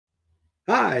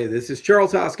Hi, this is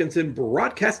Charles Hoskinson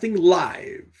broadcasting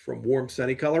live from warm,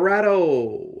 sunny Colorado.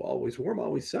 Always warm,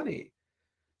 always sunny.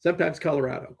 Sometimes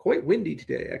Colorado. Quite windy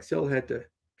today. Excel had to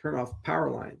turn off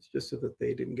power lines just so that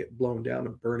they didn't get blown down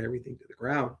and burn everything to the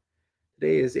ground.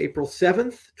 Today is April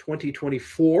 7th,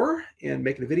 2024, and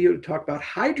making a video to talk about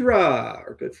Hydra,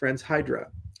 our good friends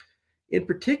Hydra. In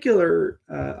particular,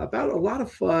 about a lot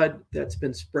of FUD that's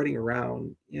been spreading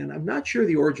around, and I'm not sure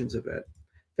the origins of it.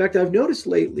 In fact, I've noticed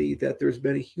lately that there's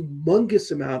been a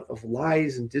humongous amount of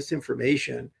lies and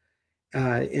disinformation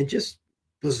and just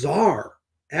bizarre,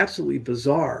 absolutely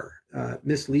bizarre,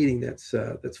 misleading that's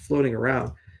floating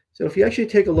around. So if you actually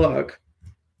take a look,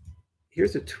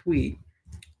 here's a tweet,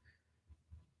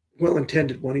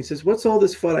 well-intended one. He says, "What's all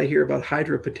this FUD I hear about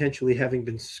Hydra potentially having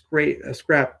been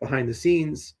scrapped behind the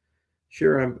scenes?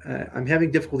 Sure, I'm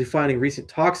having difficulty finding recent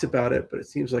talks about it, but it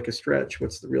seems like a stretch.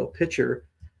 What's the real picture?"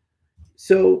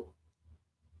 So,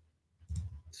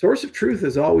 source of truth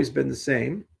has always been the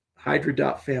same,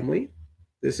 Hydra.family.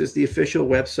 This is the official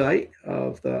website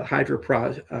of the Hydra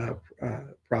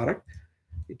product.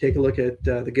 You take a look at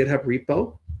the GitHub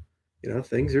repo.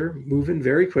 Things are moving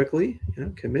very quickly.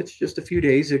 Commits just a few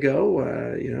days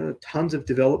ago. Tons of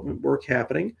development work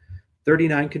happening.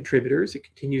 39 contributors. It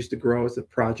continues to grow as a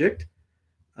project.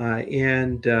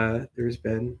 And there's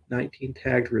been 19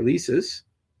 tagged releases.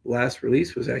 The last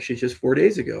release was actually just 4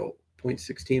 days ago,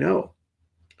 0.16.0.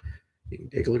 You can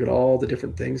take a look at all the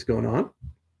different things going on,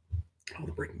 all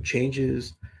the breaking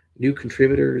changes, new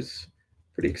contributors.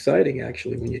 Pretty exciting,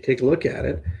 actually, when you take a look at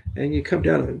it. And you come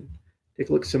down and take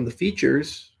a look at some of the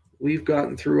features. We've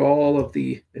gotten through all of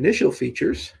the initial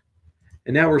features,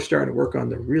 and now we're starting to work on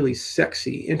the really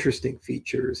sexy, interesting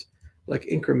features like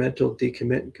incremental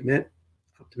decommit and commit,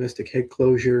 optimistic head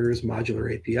closures,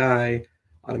 modular API,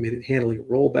 automated handling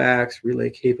rollbacks, relay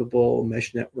capable,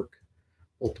 mesh network,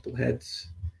 multiple heads.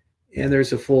 And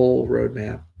there's a full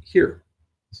roadmap here.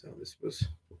 So this was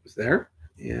what was there,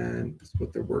 and this is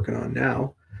what they're working on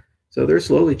now. So they're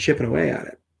slowly chipping away at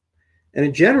it. And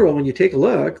in general, when you take a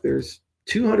look, there's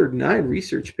 209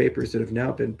 research papers that have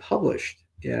now been published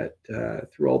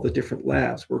through all the different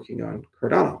labs working on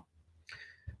Cardano.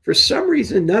 For some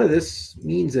reason, none of this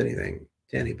means anything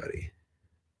to anybody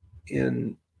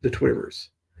in the Twitterverse.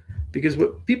 Because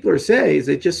what people are saying is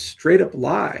they just straight up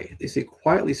lie. They say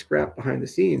quietly scrap behind the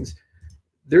scenes.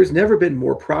 There's never been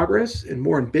more progress and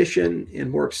more ambition and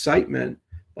more excitement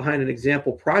behind an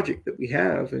example project that we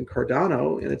have in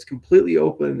Cardano, and it's completely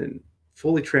open and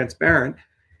fully transparent,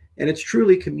 and it's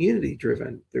truly community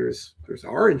driven. There's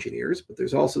our engineers, but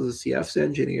there's also the CF's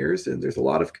engineers, and there's a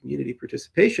lot of community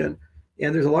participation,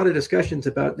 and there's a lot of discussions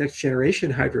about next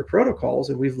generation Hydra protocols,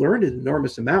 and we've learned an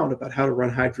enormous amount about how to run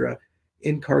Hydra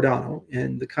in Cardano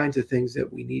and the kinds of things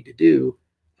that we need to do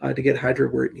to get Hydra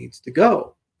where it needs to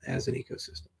go as an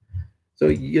ecosystem. So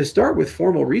you start with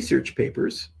formal research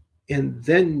papers, and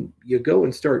then you go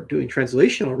and start doing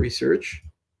translational research.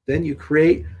 Then you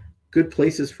create good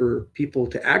places for people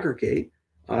to aggregate,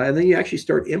 and then you actually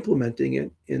start implementing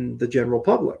it in the general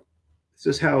public. This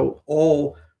is how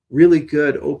all really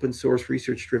good open source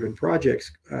research driven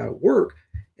projects work.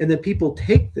 And then people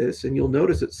take this, and you'll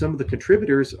notice that some of the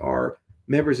contributors are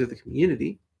members of the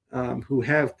community who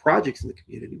have projects in the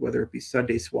community, whether it be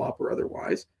Sunday Swap or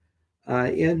otherwise.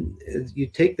 And you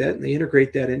take that and they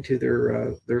integrate that into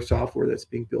their software that's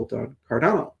being built on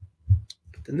Cardano.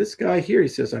 But then this guy here, he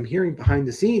says, "I'm hearing behind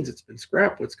the scenes it's been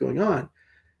scrapped. What's going on?"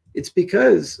 It's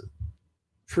because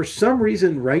for some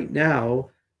reason right now,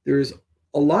 there's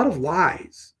a lot of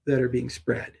lies that are being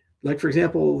spread. Like, for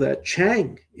example, that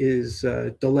Chang is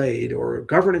delayed or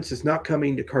governance is not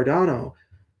coming to Cardano.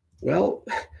 Well,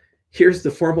 here's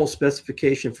the formal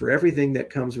specification for everything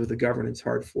that comes with a governance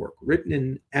hard fork, written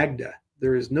in AGDA.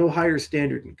 There is no higher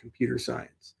standard in computer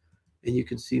science. And you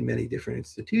can see many different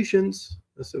institutions.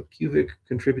 So Cubic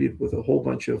contributed with a whole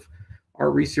bunch of our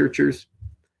researchers.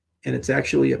 And it's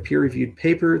actually a peer-reviewed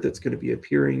paper that's going to be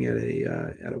appearing at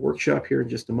a workshop here in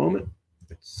just a moment.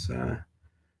 It's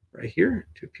right here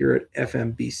to appear at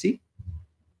FMBC.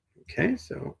 Okay,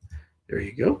 so there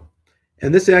you go.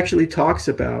 And this actually talks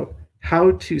about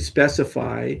how to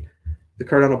specify the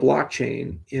Cardano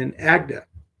blockchain in AGDA.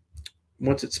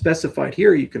 Once it's specified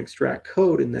here, you can extract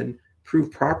code and then prove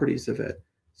properties of it.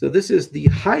 So this is the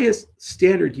highest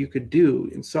standard you could do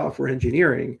in software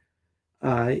engineering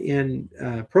in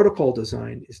protocol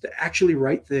design, is to actually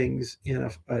write things in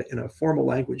a formal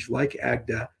language like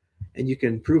AGDA, and you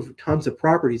can prove tons of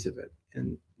properties of it.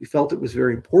 And we felt it was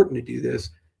very important to do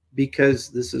this because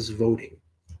this is voting.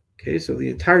 Okay, so the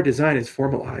entire design is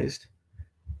formalized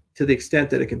to the extent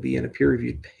that it can be in a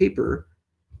peer-reviewed paper,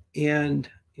 and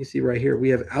You see right here, we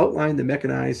have outlined the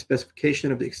mechanized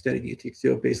specification of the extended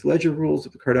UTXO-based ledger rules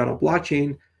of the Cardano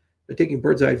blockchain by taking a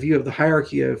bird's eye view of the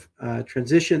hierarchy of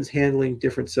transitions, handling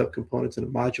different subcomponents in a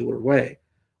modular way.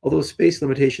 Although space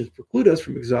limitations preclude us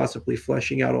from exhaustively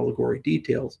fleshing out all the gory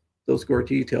details, those gory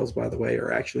details, by the way,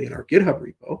 are actually in our GitHub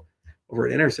repo over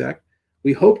at Intersect,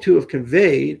 we hope to have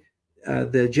conveyed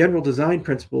the general design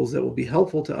principles that will be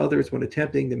helpful to others when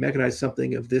attempting to mechanize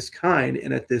something of this kind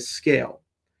and at this scale.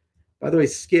 By the way,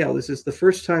 scale, this is the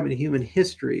first time in human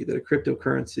history that a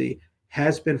cryptocurrency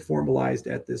has been formalized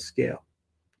at this scale.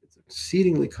 It's an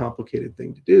exceedingly complicated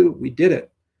thing to do. We did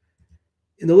it.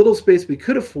 In the little space we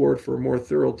could afford for more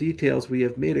thorough details, we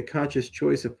have made a conscious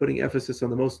choice of putting emphasis on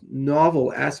the most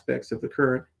novel aspects of the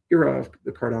current era of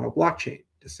the Cardano blockchain,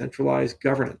 decentralized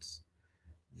governance.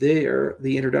 There,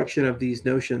 the introduction of these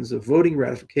notions of voting,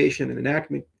 ratification, and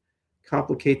enactment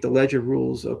complicate the ledger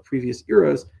rules of previous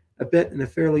eras a bit in a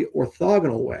fairly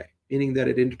orthogonal way, meaning that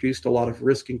it introduced a lot of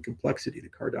risk and complexity to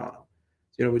Cardano.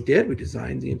 So, you know what we did? We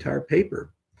designed the entire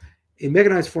paper. A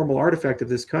mechanized formal artifact of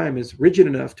this kind is rigid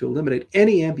enough to eliminate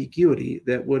any ambiguity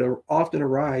that would often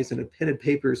arise in a pen and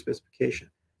paper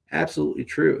specification. Absolutely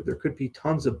true. There could be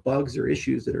tons of bugs or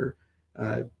issues that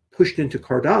are pushed into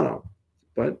Cardano,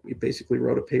 but we basically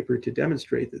wrote a paper to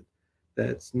demonstrate that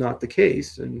that's not the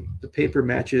case, and the paper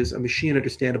matches a machine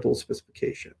understandable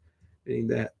specification, meaning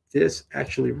that this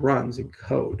actually runs in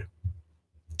code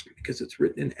because it's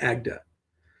written in Agda.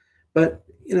 But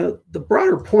you know, the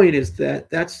broader point is that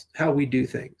that's how we do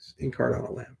things in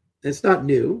Cardano land. It's not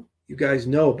new. You guys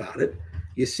know about it.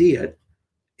 You see it,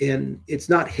 and it's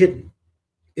not hidden.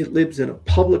 It lives in a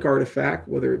public artifact,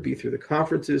 whether it be through the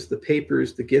conferences, the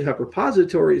papers, the GitHub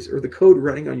repositories, or the code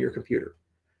running on your computer.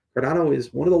 Cardano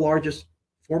is one of the largest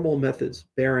formal methods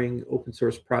bearing open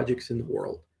source projects in the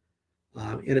world.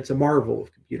 And it's a marvel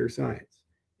of computer science.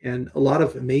 And a lot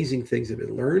of amazing things have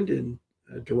been learned and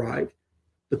derived.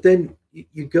 But then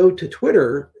you go to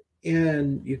Twitter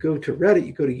and you go to Reddit,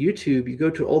 you go to YouTube, you go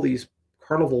to all these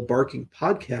carnival barking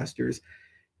podcasters.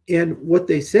 And what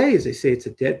they say is it's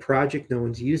a dead project. No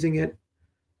one's using it,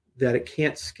 that it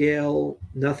can't scale.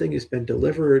 Nothing has been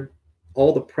delivered.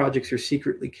 All the projects are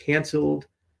secretly canceled.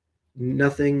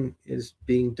 Nothing is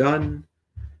being done.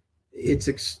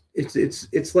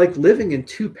 It's like living in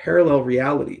two parallel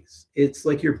realities. It's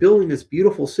like you're building this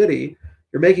beautiful city,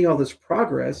 you're making all this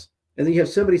progress, and then you have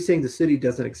somebody saying the city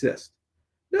doesn't exist.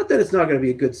 Not that it's not going to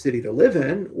be a good city to live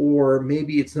in, or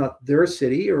maybe it's not their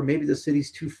city, or maybe the city's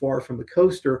too far from the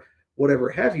coast, or whatever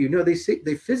have you. No, they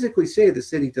physically say the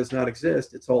city does not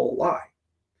exist. It's all a lie.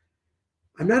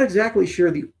 I'm not exactly sure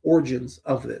the origins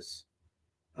of this.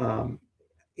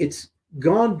 It's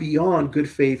gone beyond good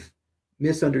faith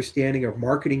misunderstanding or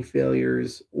marketing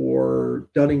failures or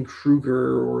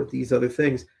Dunning-Kruger or these other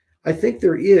things. I think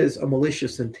there is a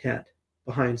malicious intent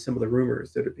behind some of the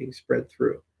rumors that are being spread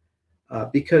through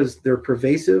because they're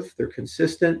pervasive, they're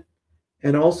consistent,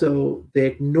 and also they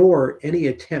ignore any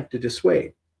attempt to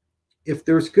dissuade. If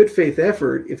there's good faith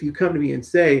effort, if you come to me and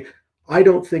say, I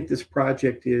don't think this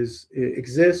project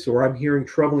exists, or I'm hearing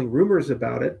troubling rumors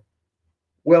about it,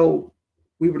 well,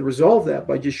 we would resolve that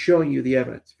by just showing you the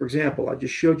evidence. For example, I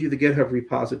just showed you the GitHub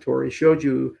repository, showed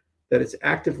you that it's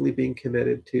actively being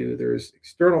committed to. There's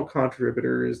external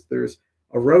contributors. There's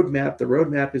a roadmap. The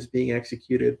roadmap is being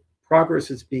executed. Progress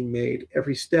is being made.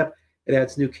 Every step, it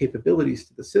adds new capabilities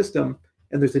to the system.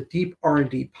 And there's a deep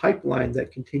R&D pipeline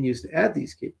that continues to add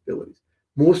these capabilities.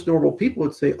 Most normal people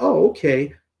would say, oh,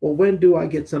 okay, well, when do I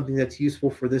get something that's useful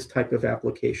for this type of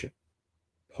application?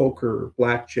 Poker,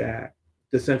 blackjack,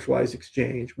 decentralized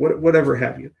exchange, whatever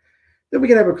have you. Then we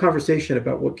can have a conversation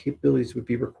about what capabilities would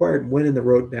be required and when in the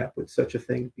roadmap would such a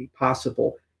thing be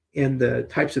possible and the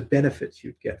types of benefits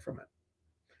you'd get from it.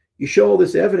 You show all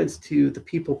this evidence to the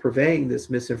people purveying this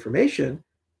misinformation,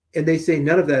 and they say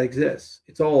none of that exists.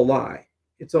 It's all a lie.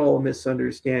 It's all a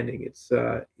misunderstanding. It's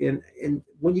and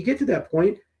when you get to that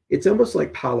point, it's almost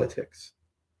like politics.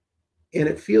 And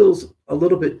it feels a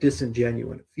little bit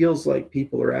disingenuous. It feels like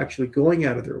people are actually going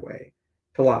out of their way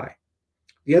to lie.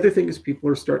 The other thing is people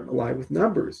are starting to lie with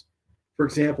numbers. For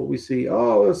example, we see,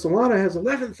 oh, Solana has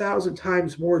 11,000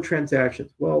 times more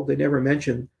transactions. Well, they never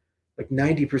mention like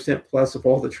 90% plus of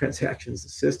all the transactions in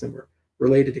the system are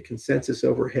related to consensus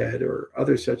overhead or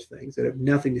other such things that have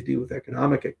nothing to do with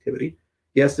economic activity.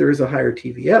 Yes, there is a higher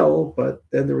TVL, but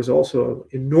then there was also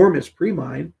an enormous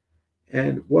pre-mine.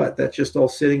 And what? That's just all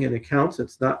sitting in accounts.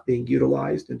 It's not being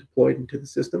utilized and deployed into the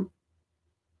system.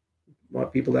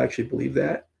 Want people to actually believe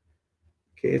that?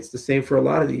 Okay, it's the same for a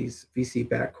lot of these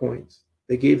VC-backed coins.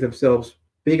 They gave themselves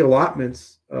big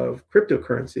allotments of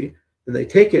cryptocurrency, and they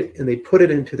take it and they put it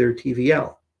into their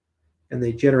TVL. and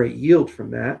they generate yield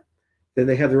from that, then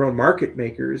they have their own market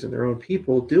makers and their own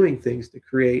people doing things to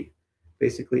create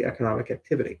basically economic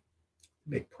activity.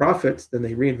 Make profits, then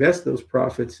they reinvest those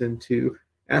profits into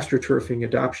astroturfing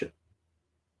adoption.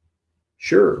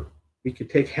 Sure, we could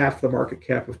take half the market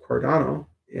cap of Cardano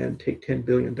and take $10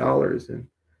 billion and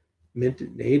mint it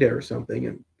in ADA or something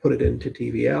and put it into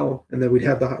TVL, and then we'd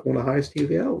have one of the highest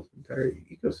TVLs in the entire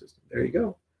ecosystem. There you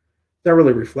go. It's not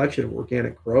really a reflection of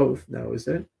organic growth now, is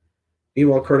it?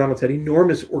 Meanwhile, Cardano's had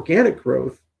enormous organic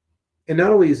growth, and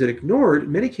not only is it ignored,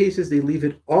 in many cases they leave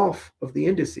it off of the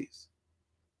indices.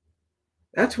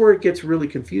 That's where it gets really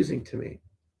confusing to me,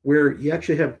 where you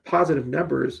actually have positive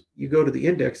numbers. You go to the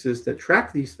indexes that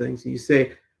track these things and you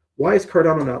say, why is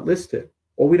Cardano not listed?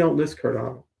 Well, we don't list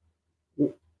Cardano.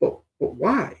 But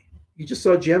why? You just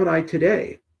saw Gemini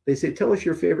today. They say, tell us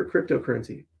your favorite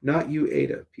cryptocurrency, not you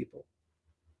ADA people.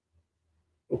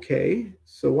 Okay,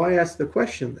 so why ask the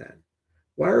question then?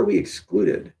 Why are we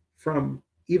excluded from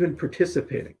even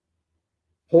participating?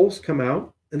 Polls come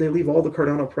out and they leave all the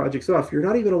Cardano projects off. You're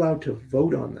not even allowed to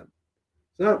vote on them.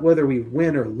 It's not whether we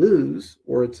win or lose,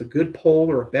 or it's a good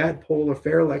poll or a bad poll, a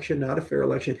fair election, not a fair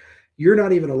election. You're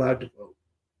not even allowed to vote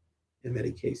in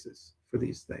many cases for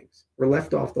these things. We're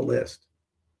left off the list.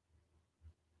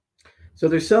 So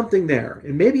there's something there,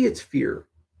 and maybe it's fear,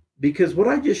 because what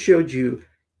I just showed you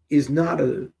is not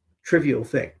a trivial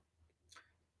thing.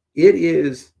 It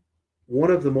is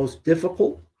one of the most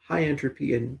difficult, high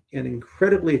entropy, and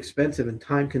incredibly expensive and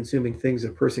time-consuming things a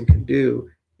person can do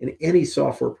in any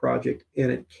software project,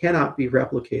 and it cannot be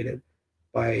replicated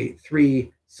by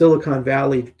 3 Silicon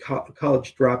Valley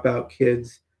college dropout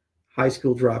kids, high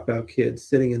school dropout kids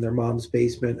sitting in their mom's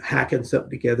basement, hacking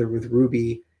something together with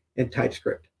Ruby and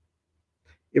TypeScript.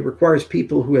 It requires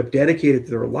people who have dedicated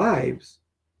their lives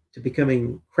to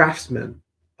becoming craftsmen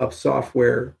of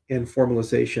software and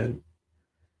formalization.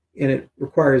 And it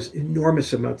requires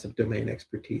enormous amounts of domain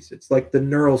expertise. It's like the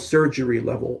neurosurgery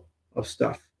level of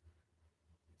stuff.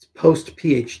 It's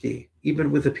post-PhD.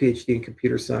 Even with a PhD in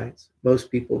computer science,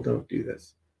 most people don't do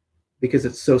this because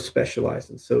it's so specialized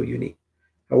and so unique.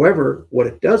 However, what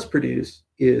it does produce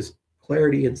is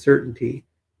clarity and certainty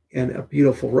and a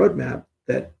beautiful roadmap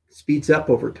that speeds up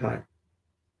over time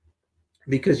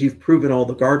because you've proven all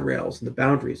the guardrails and the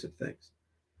boundaries of things.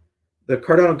 The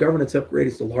Cardano governance upgrade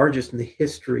is the largest in the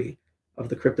history of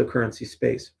the cryptocurrency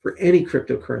space for any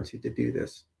cryptocurrency to do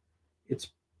this. It's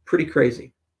pretty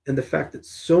crazy. And the fact that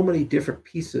so many different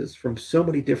pieces from so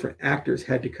many different actors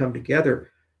had to come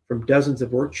together, from dozens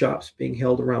of workshops being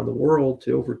held around the world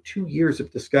to over 2 years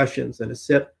of discussions and a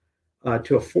SIP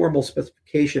to a formal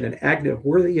specification and AGNA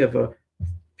worthy of a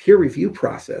peer review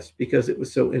process because it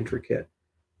was so intricate,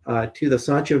 to the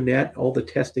Sancho Net, all the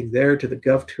testing there, to the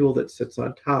Gov tool that sits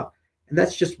on top. And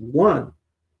that's just one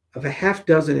of a half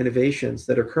dozen innovations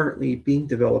that are currently being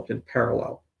developed in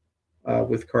parallel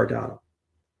with Cardano.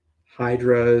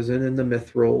 Hydras and in the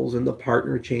Mithrils and the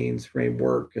partner chains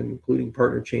framework, including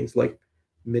partner chains like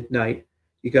Midnight.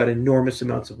 You got enormous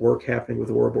amounts of work happening with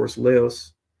Ouroboros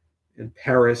Leos and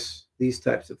Paris, these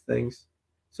types of things.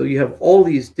 So you have all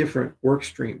these different work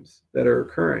streams that are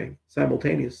occurring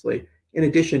simultaneously. In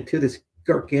addition to this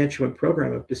gargantuan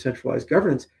program of decentralized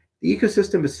governance, the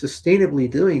ecosystem is sustainably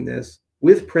doing this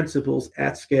with principles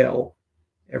at scale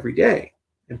every day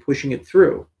and pushing it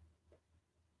through.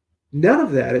 None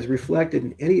of that is reflected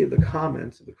in any of the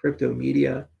comments of the crypto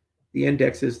media, the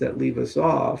indexes that leave us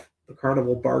off, the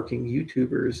carnival barking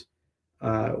YouTubers,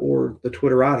 or the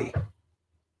Twitterati.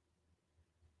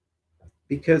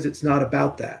 Because it's not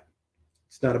about that.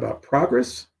 It's not about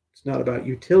progress. It's not about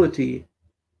utility.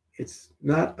 It's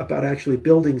not about actually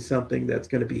building something that's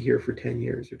going to be here for 10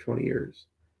 years or 20 years,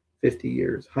 50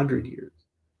 years, 100 years.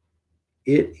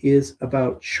 It is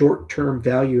about short-term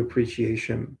value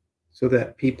appreciation so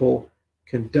that people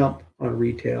can dump on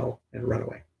retail and run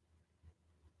away.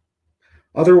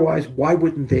 Otherwise, why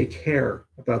wouldn't they care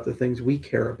about the things we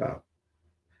care about?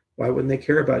 Why wouldn't they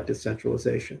care about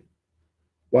decentralization?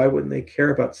 Why wouldn't they care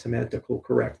about semantical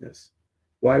correctness?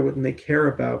 Why wouldn't they care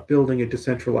about building a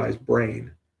decentralized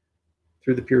brain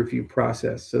through the peer review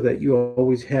process so that you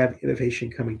always have innovation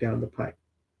coming down the pipe?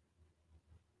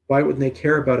 Why wouldn't they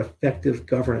care about effective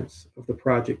governance of the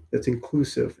project that's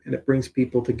inclusive and it brings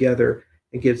people together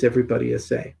and gives everybody a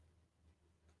say?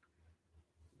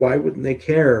 Why wouldn't they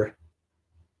care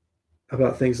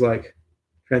about things like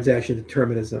transaction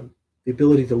determinism, the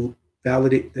ability to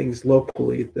validate things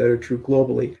locally that are true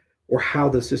globally, or how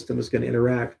the system is going to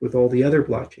interact with all the other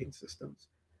blockchain systems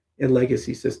and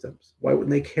legacy systems? Why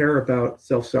wouldn't they care about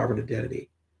self-sovereign identity?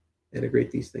 Integrate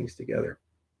these things together.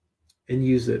 and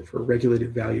use it for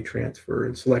regulated value transfer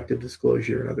and selective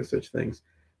disclosure and other such things,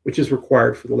 which is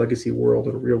required for the legacy world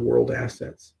and real world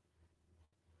assets.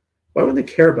 Why would they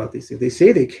care about these things? They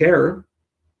say they care,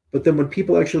 but then when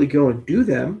people actually go and do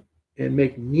them and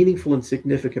make meaningful and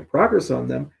significant progress on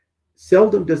them,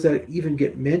 seldom does that even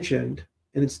get mentioned,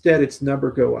 and instead its number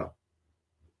go up,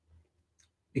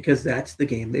 because that's the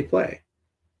game they play.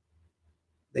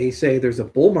 They say there's a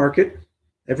bull market.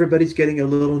 Everybody's getting a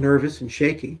little nervous and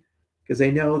shaky because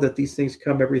they know that these things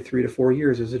come every 3 to 4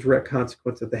 years as a direct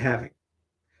consequence of the halving.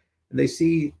 And they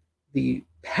see the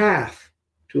path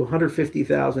to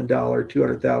 $150,000,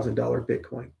 $200,000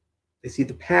 Bitcoin. They see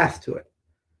the path to it.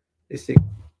 They say,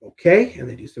 okay, and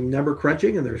they do some number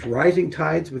crunching, and there's rising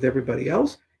tides with everybody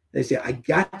else. They say, I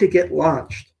got to get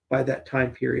launched by that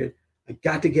time period. I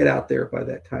got to get out there by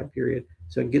that time period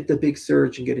so I can get the big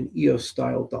surge and get an EOS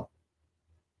style dump.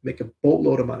 Make a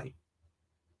boatload of money.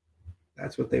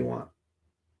 That's what they want.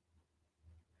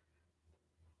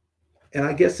 And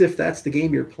I guess if that's the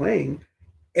game you're playing,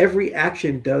 every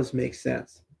action does make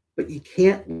sense, but you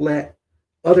can't let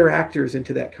other actors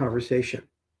into that conversation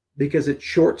because it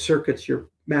short circuits your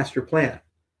master plan.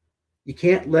 You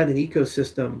can't let an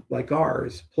ecosystem like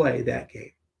ours play that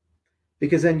game,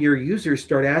 because then your users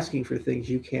start asking for things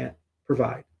you can't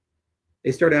provide.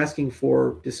 They start asking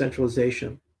for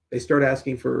decentralization. They start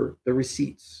asking for the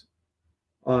receipts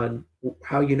on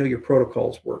how you know your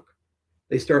protocols work.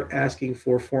 They start asking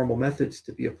for formal methods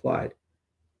to be applied.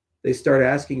 They start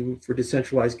asking for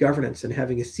decentralized governance and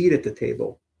having a seat at the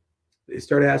table. They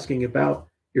start asking about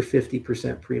your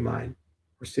 50% pre-mine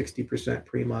or 60%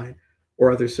 pre-mine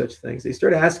or other such things. They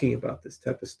start asking about this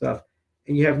type of stuff,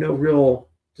 and you have no real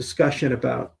discussion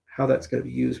about how that's going to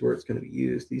be used, where it's going to be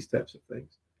used, these types of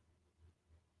things.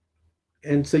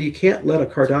 And so you can't let a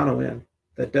Cardano in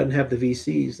that doesn't have the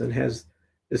VCs and has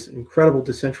this incredible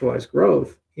decentralized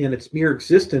growth, and its mere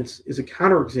existence is a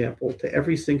counterexample to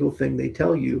every single thing they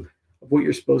tell you of what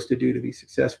you're supposed to do to be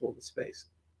successful in the space.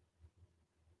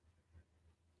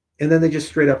 And then they just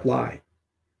straight up lie.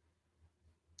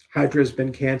 Hydra has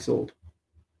been canceled.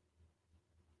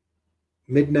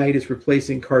 Midnight is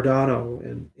replacing Cardano,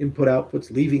 and input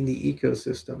outputs leaving the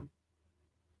ecosystem.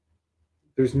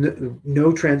 There's no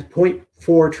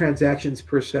 0.4 transactions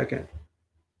per second.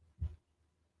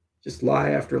 Just lie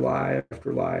after lie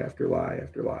after lie after lie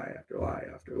after lie after lie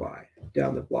after lie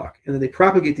down the block. And then they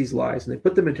propagate these lies and they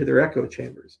put them into their echo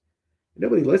chambers.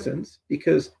 Nobody listens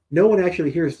because no one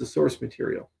actually hears the source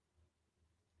material.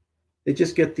 They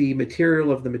just get the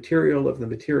material of the material of the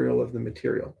material of the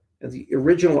material. And the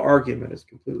original argument is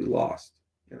completely lost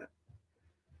in it.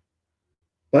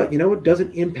 But it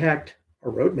doesn't impact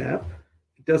our roadmap.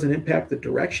 It doesn't impact the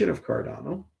direction of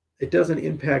Cardano. It doesn't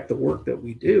impact the work that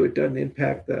we do. It doesn't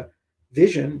impact the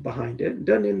vision behind it. It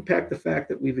doesn't impact the fact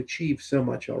that we've achieved so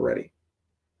much already.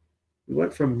 We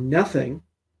went from nothing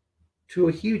to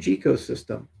a huge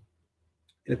ecosystem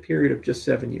in a period of just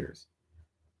 7 years,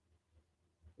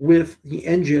 with the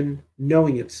engine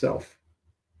knowing itself.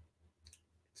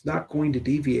 It's not going to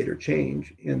deviate or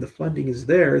change, and the funding is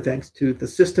there thanks to the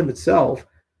system itself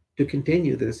to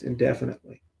continue this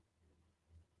indefinitely.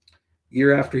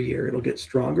 Year after year, it'll get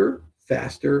stronger,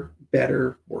 faster,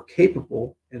 better, more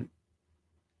capable, and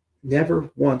never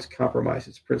once compromise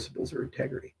its principles or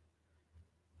integrity.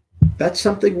 That's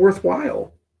something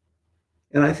worthwhile.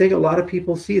 And I think a lot of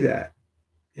people see that.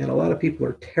 And a lot of people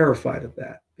are terrified of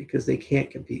that because they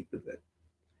can't compete with it.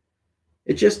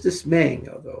 It's just dismaying,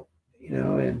 though,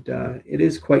 and it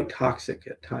is quite toxic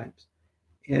at times.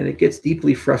 And it gets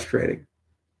deeply frustrating.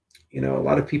 A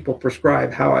lot of people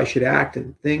prescribe how I should act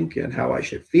and think and how I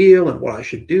should feel and what I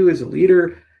should do as a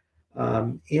leader.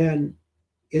 And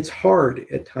it's hard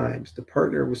at times to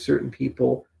partner with certain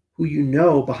people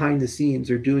who behind the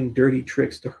scenes are doing dirty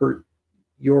tricks to hurt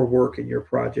your work and your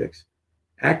projects,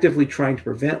 actively trying to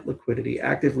prevent liquidity,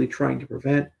 actively trying to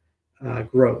prevent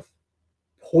growth,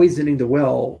 poisoning the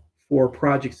well for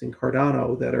projects in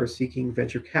Cardano that are seeking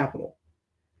venture capital.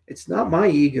 It's not my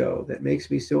ego that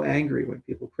makes me so angry when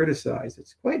people criticize.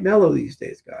 It's quite mellow these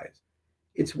days, guys.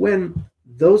 It's when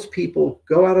those people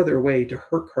go out of their way to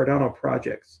hurt Cardano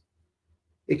projects.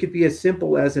 It could be as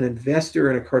simple as an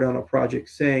investor in a Cardano project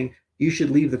saying, you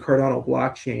should leave the Cardano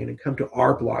blockchain and come to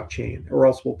our blockchain or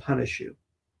else we'll punish you,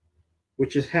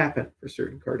 which has happened for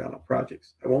certain Cardano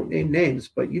projects. I won't name names,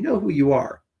 but you know who you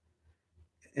are,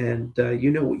 and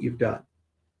you know what you've done.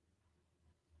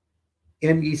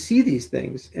 And you see these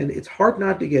things, and it's hard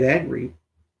not to get angry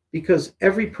because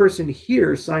every person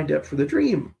here signed up for the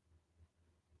dream.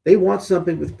 They want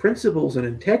something with principles and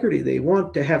integrity. They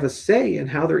want to have a say in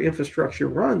how their infrastructure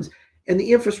runs, and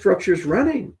the infrastructure is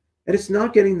running. And it's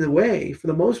not getting in the way, for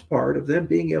the most part, of them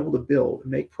being able to build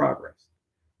and make progress.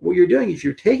 What you're doing is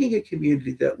you're taking a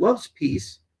community that loves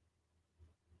peace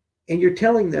and you're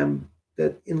telling them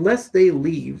that unless they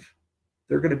leave,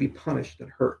 they're going to be punished and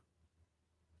hurt.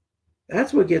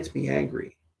 That's what gets me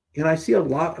angry. And I see a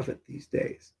lot of it these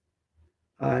days.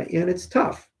 And it's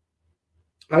tough.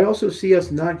 I also see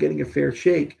us not getting a fair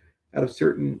shake out of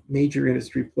certain major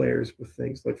industry players with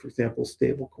things like, for example,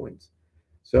 stable coins.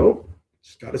 So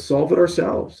just got to solve it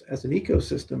ourselves as an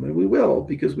ecosystem. And we will,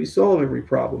 because we solve every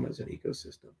problem as an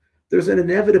ecosystem. There's an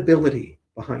inevitability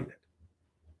behind it.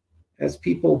 As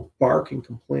people bark and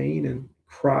complain and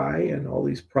cry and all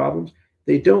these problems,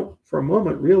 they don't for a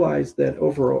moment realize that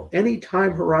over any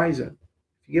time horizon,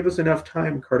 if you give us enough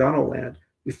time in Cardano land,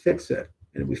 we fix it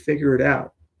and we figure it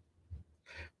out.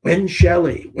 When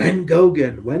Shelley, when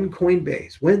Goguen, when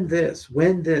Coinbase, when this,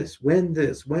 when this, when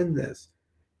this, when this,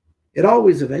 it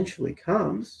always eventually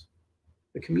comes.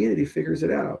 The community figures it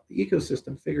out. The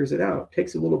ecosystem figures it out. It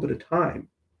takes a little bit of time.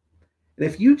 And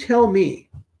if you tell me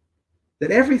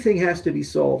that everything has to be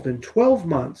solved in 12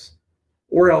 months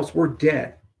or else we're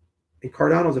dead, and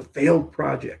Cardano is a failed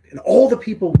project, and all the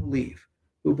people who leave,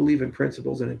 who believe in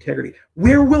principles and integrity,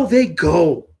 where will they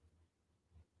go?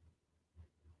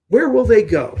 Where will they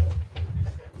go?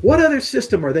 What other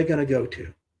system are they going to go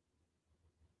to?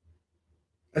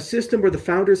 A system where the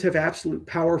founders have absolute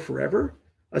power forever?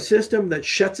 A system that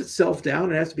shuts itself down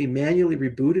and has to be manually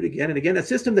rebooted again and again? A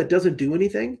system that doesn't do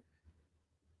anything?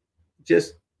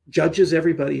 Just judges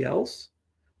everybody else?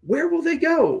 Where will they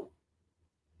go?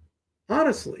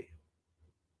 Honestly,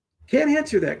 can't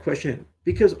answer that question,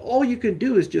 because all you can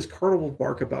do is just carnival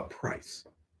bark about price.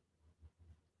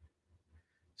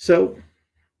 So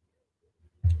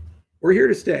we're here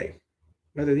to stay,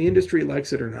 whether the industry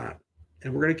likes it or not.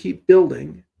 And we're going to keep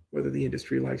building, whether the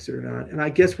industry likes it or not. And I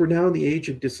guess we're now in the age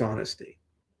of dishonesty,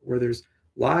 where there's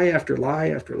lie after lie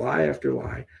after lie after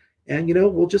lie. And,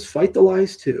 we'll just fight the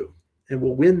lies too, and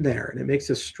we'll win there, and it makes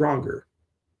us stronger.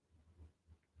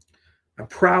 I'm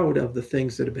proud of the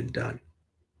things that have been done.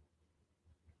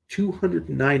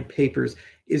 209 papers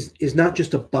is not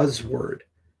just a buzzword.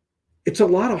 It's a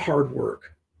lot of hard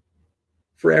work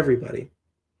for everybody.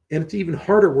 And it's even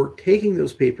harder work taking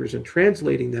those papers and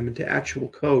translating them into actual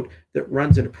code that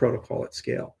runs in a protocol at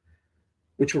scale,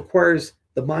 which requires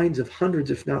the minds of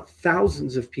hundreds, if not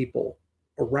thousands of people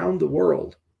around the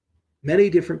world, many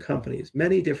different companies,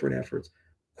 many different efforts,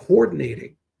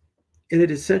 coordinating in a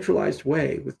decentralized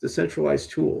way with decentralized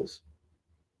tools.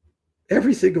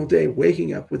 Every single day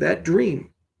waking up with that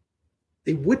dream.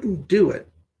 They wouldn't do it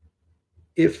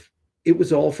if it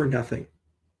was all for nothing.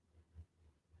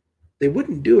 They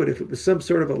wouldn't do it if it was some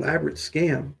sort of elaborate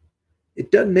scam. It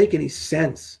doesn't make any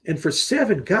sense. And for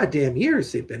 7 goddamn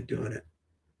years, they've been doing it.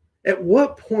 At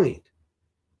what point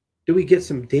do we get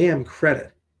some damn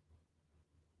credit?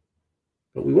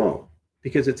 But we won't,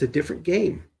 because it's a different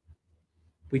game.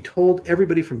 We told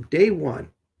everybody from day one,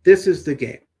 this is the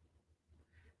game.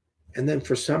 And then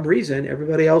for some reason,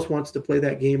 everybody else wants to play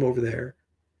that game over there.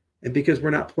 And because we're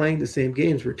not playing the same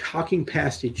games, we're talking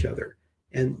past each other,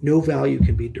 and no value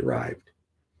can be derived.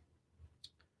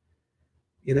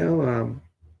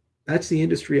 That's the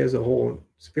industry as a whole.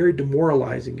 It's very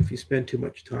demoralizing if you spend too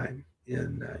much time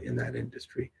in that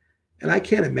industry. And I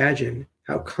can't imagine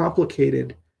how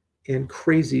complicated and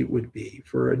crazy it would be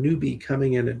for a newbie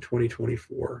coming in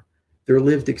 2024, their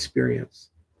lived experience.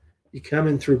 You come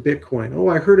in through Bitcoin. Oh,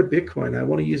 I heard of Bitcoin. I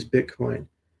want to use Bitcoin.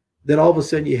 Then all of a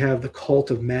sudden you have the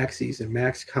cult of Maxis and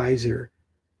Max Kaiser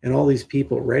and all these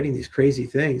people writing these crazy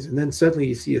things. And then suddenly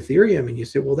you see Ethereum and you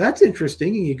say, well, that's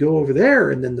interesting. And you go over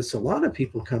there, and then the Solana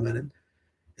people come in and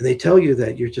they tell you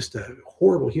that you're just a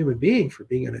horrible human being for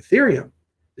being on Ethereum.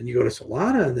 Then you go to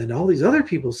Solana, and then all these other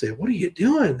people say, what are you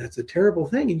doing? That's a terrible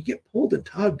thing. And you get pulled and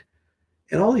tugged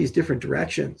in all these different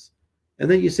directions. And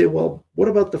then you say, well, what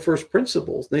about the first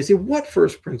principles? And they say, what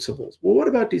first principles? Well, what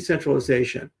about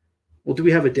decentralization? Well, do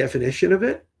we have a definition of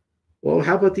it? Well,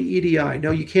 how about the EDI?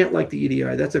 No, you can't like the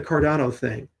EDI. That's a Cardano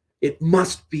thing. It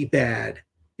must be bad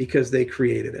because they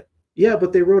created it. Yeah,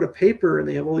 but they wrote a paper and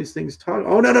they have all these things talking.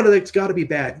 Oh, no, it's got to be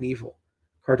bad and evil.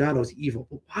 Cardano's evil.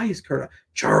 But why is Cardano?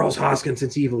 Charles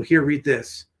Hoskinson's evil. Here, read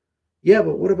this. Yeah,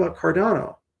 but what about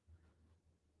Cardano?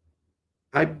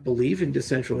 I believe in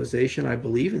decentralization. I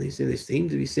believe in these things. They seem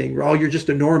to be saying, oh, you're just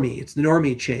a normie. It's the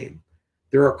normie chain.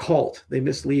 They're a cult. They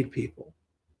mislead people.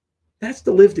 That's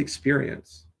the lived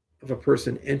experience of a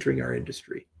person entering our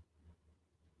industry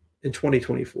in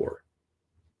 2024.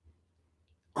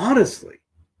 Honestly,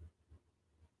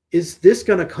 is this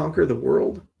going to conquer the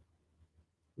world?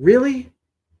 Really?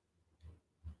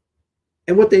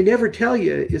 And what they never tell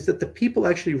you is that the people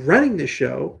actually running the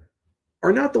show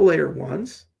are not the layer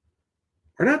ones,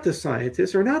 are not the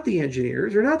scientists, are not the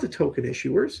engineers, are not the token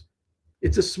issuers.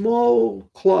 It's a small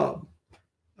club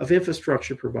of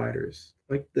infrastructure providers,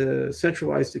 like the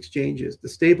centralized exchanges, the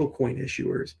stablecoin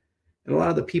issuers, and a lot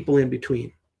of the people in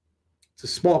between. It's a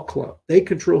small club. They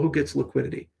control who gets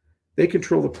liquidity. They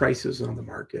control the prices on the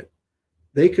market.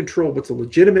 They control what's a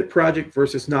legitimate project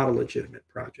versus not a legitimate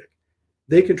project.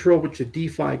 They control which a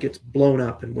DeFi gets blown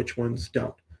up and which ones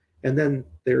don't. And then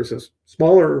there's a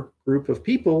smaller group of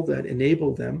people that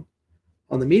enable them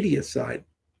on the media side.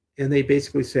 And they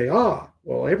basically say,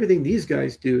 well, everything these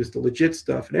guys do is the legit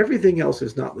stuff and everything else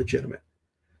is not legitimate.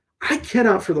 I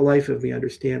cannot for the life of me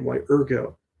understand why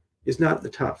Ergo is not in the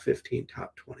top 15,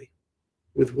 top 20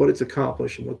 with what it's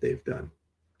accomplished and what they've done.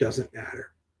 Doesn't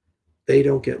matter. They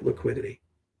don't get liquidity.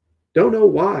 Don't know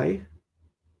why.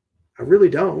 I really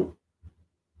don't,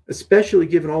 especially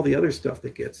given all the other stuff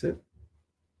that gets it.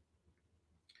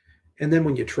 And then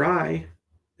when you try,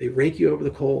 they rake you over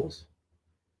the coals.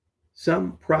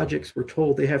 Some projects were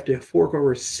told they have to fork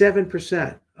over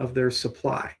 7% of their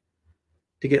supply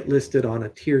to get listed on a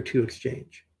tier 2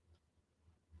 exchange.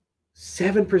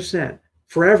 7%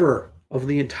 forever of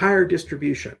the entire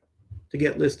distribution to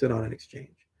get listed on an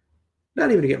exchange. Not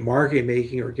even to get market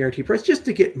making or guaranteed price, just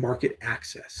to get market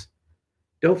access.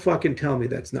 Don't fucking tell me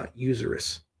that's not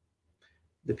usurious.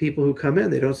 The people who come in,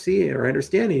 they don't see or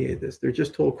understand any of this. They're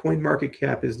just told coin market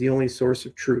cap is the only source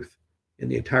of truth in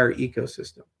the entire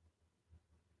ecosystem.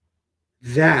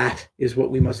 That is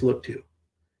what we must look to.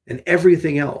 And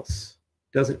everything else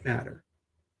doesn't matter.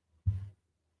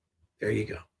 There you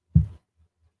go.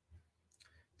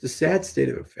 It's a sad state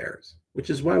of affairs,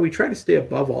 which is why we try to stay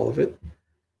above all of it.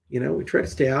 We try to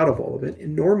stay out of all of it.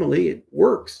 And normally it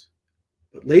works.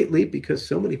 But lately, because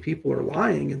so many people are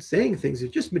lying and saying things that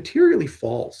are just materially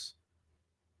false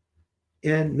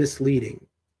and misleading,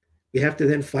 we have to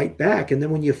then fight back. And then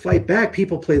when you fight back,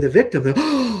 people play the victim.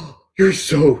 You're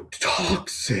so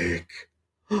toxic.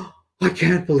 I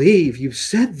can't believe you've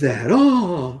said that.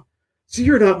 So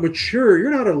you're not mature.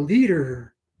 You're not a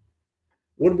leader.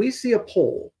 When we see a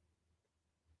poll,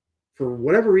 for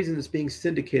whatever reason, it's being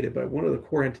syndicated by one of the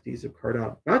core entities of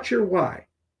Cardano, not sure why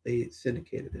they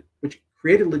syndicated it, which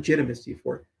created legitimacy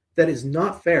for it, that is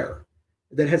not fair,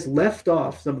 that has left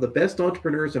off some of the best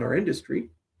entrepreneurs in our industry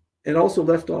and also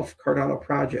left off Cardano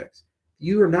projects.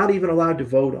 You are not even allowed to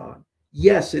vote on.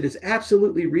 Yes, it is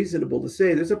absolutely reasonable to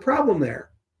say there's a problem there,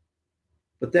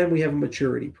 but then we have a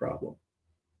maturity problem.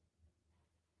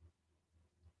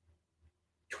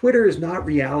 Twitter is not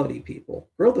reality, people.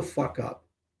 Grow the fuck up.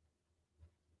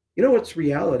 You know what's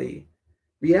reality?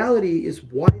 Reality is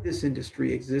why this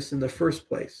industry exists in the first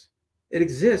place. It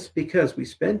exists because we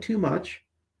spend too much,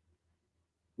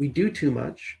 we do too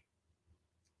much,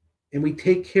 and we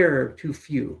take care of too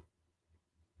few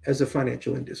as a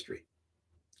financial industry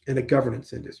and a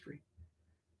governance industry.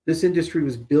 This industry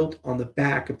was built on the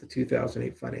back of the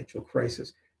 2008 financial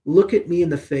crisis. Look at me in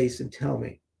the face and tell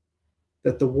me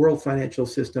that the world financial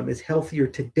system is healthier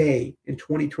today in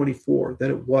 2024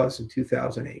 than it was in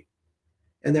 2008,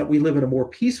 and that we live in a more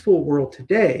peaceful world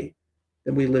today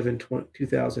than we live in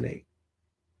 2008.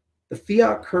 The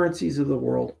fiat currencies of the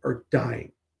world are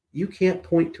dying. You can't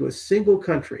point to a single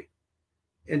country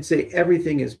and say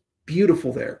everything is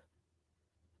beautiful there.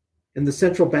 And the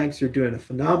central banks are doing a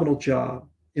phenomenal job.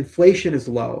 Inflation is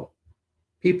low.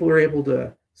 People are able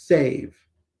to save.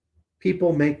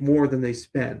 People make more than they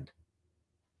spend.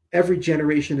 Every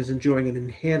generation is enjoying an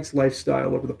enhanced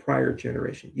lifestyle over the prior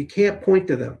generation. You can't point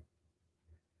to them.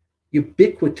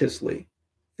 Ubiquitously,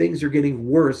 things are getting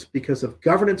worse because of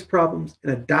governance problems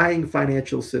and a dying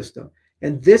financial system.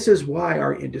 And this is why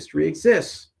our industry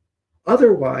exists.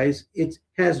 Otherwise, it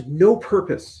has no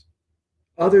purpose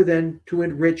other than to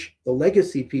enrich the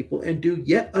legacy people and do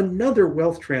yet another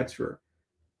wealth transfer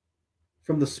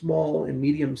from the small and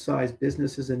medium-sized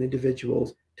businesses and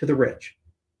individuals to the rich.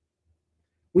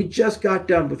 We just got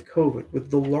done with COVID, with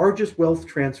the largest wealth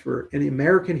transfer in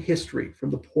American history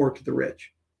from the poor to the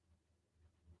rich.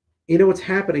 You know what's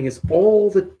happening is all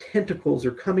the tentacles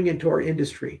are coming into our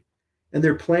industry, and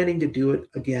they're planning to do it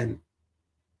again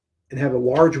and have a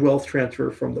large wealth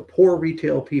transfer from the poor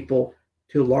retail people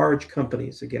to large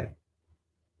companies again.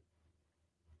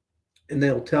 And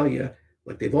they'll tell you,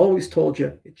 like they've always told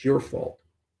you, it's your fault.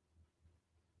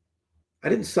 I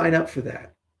didn't sign up for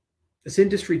that. This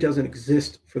industry doesn't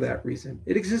exist for that reason.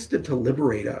 It existed to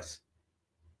liberate us.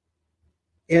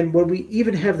 And when we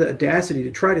even have the audacity to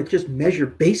try to just measure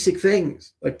basic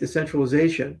things like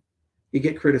decentralization, you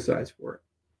get criticized for it.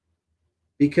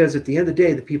 Because at the end of the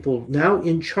day, the people now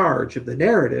in charge of the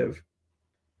narrative,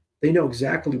 they know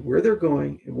exactly where they're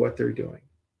going and what they're doing.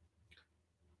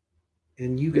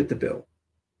 And you get the bill.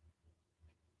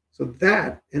 So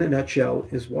that, in a nutshell,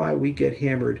 is why we get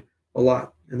hammered a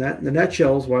lot. And that, in a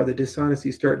nutshell, is why the dishonesty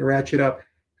is starting to ratchet up,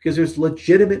 because there's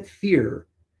legitimate fear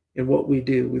in what we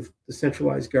do with the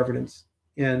centralized governance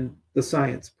and the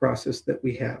science process that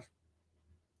we have.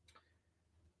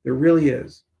 There really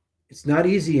is. It's not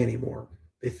easy anymore.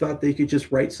 They thought they could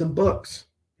just write some books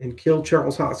and kill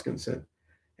Charles Hoskinson,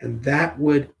 and that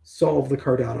would solve the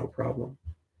Cardano problem.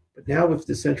 But now with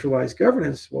decentralized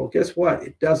governance, well, guess what?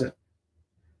 It doesn't.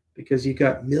 Because you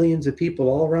got millions of people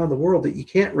all around the world that you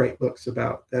can't write books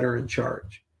about that are in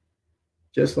charge.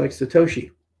 Just like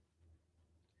Satoshi.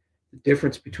 The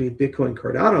difference between Bitcoin and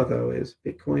Cardano, though, is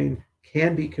Bitcoin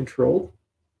can be controlled.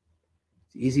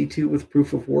 It's easy to with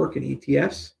proof of work and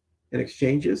ETFs and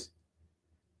exchanges,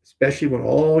 especially when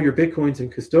all your Bitcoin's in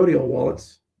custodial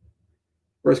wallets,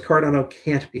 whereas Cardano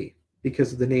can't be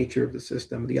because of the nature of the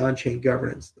system, the on-chain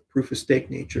governance, the proof of stake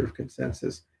nature of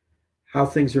consensus, how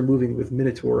things are moving with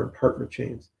Minotaur and partner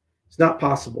chains. It's not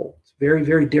possible. It's a very,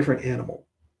 very different animal,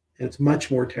 and it's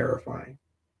much more terrifying.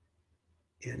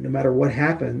 And no matter what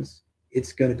happens,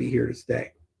 it's going to be here to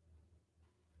stay.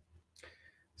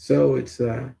 So it's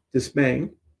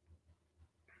dismaying,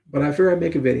 but I figure I'd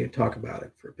make a video and talk about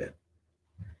it for a bit,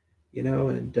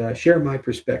 and share my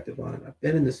perspective on it. I've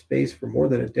been in this space for more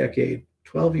than a decade,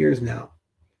 12 years now,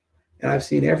 and I've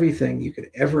seen everything you could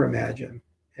ever imagine.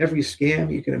 Every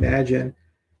scam you can imagine,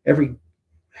 every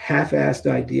half-assed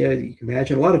idea you can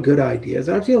imagine, a lot of good ideas.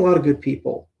 And I've seen a lot of good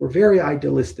people who are very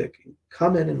idealistic and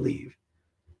come in and leave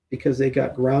because they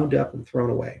got ground up and thrown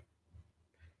away.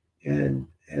 And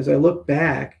as I look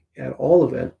back at all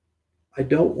of it, I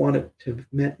don't want it to have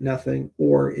meant nothing,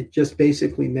 or it just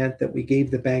basically meant that we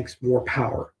gave the banks more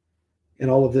power.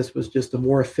 And all of this was just a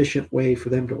more efficient way for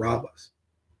them to rob us.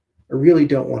 I really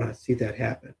don't want to see that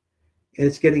happen. And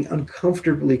it's getting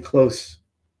uncomfortably close.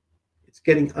 It's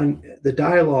getting, the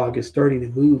dialogue is starting to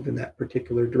move in that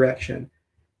particular direction.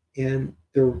 And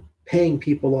they're paying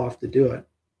people off to do it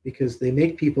because they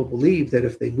make people believe that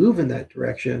if they move in that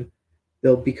direction,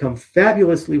 they'll become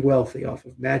fabulously wealthy off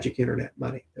of magic internet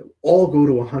money. They'll all go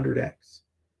to 100x.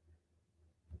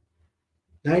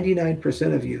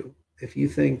 99% of you, if you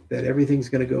think that everything's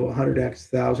going to go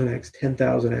 100x, 1000x,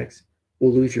 10,000x,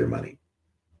 will lose your money.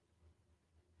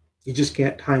 You just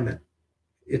can't time it.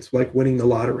 It's like winning the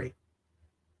lottery.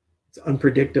 It's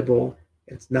unpredictable.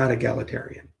 It's not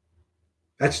egalitarian.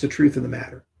 That's the truth of the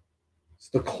matter. It's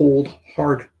the cold,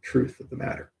 hard truth of the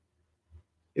matter.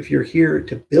 If you're here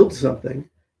to build something,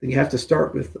 then you have to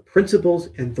start with the principles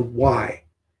and the why.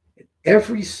 In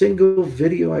every single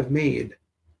video I've made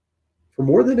for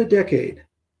more than a decade,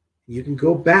 you can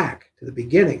go back to the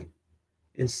beginning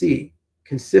and see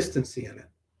consistency in it.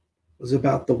 It was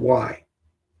about the why.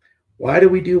 Why do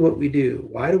we do what we do?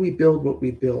 Why do we build what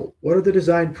we build? What are the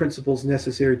design principles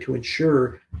necessary to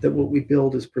ensure that what we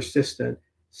build is persistent,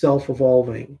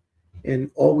 self-evolving, and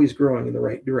always growing in the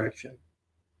right direction?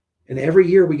 And every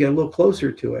year we get a little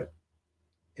closer to it.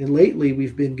 And lately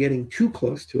we've been getting too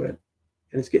close to it.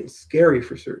 And it's getting scary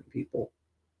for certain people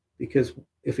because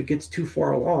if it gets too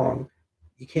far along,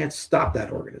 you can't stop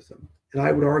that organism. And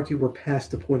I would argue we're past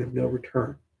the point of no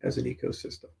return as an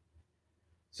ecosystem.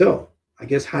 So I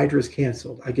guess Hydra's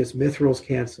canceled. I guess Mithril's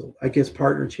canceled. I guess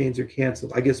partner chains are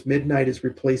canceled. I guess Midnight is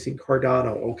replacing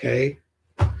Cardano. Okay.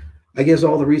 I guess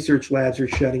all the research labs are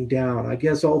shutting down. I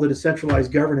guess all the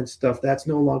decentralized governance stuff, that's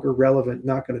no longer relevant,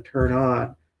 not going to turn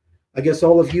on. I guess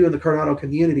all of you in the Cardano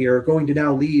community are going to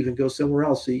now leave and go somewhere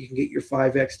else so you can get your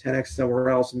 5x, 10x somewhere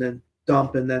else and then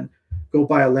dump and then go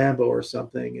buy a Lambo or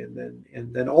something.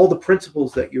 And then all the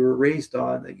principles that you were raised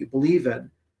on that you believe in,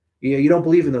 you don't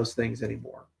believe in those things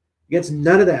anymore. I guess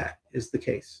none of that is the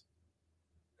case.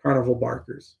 Carnival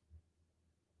barkers.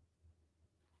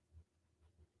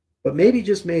 But maybe,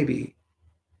 just maybe,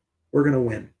 we're going to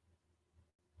win.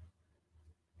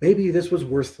 Maybe this was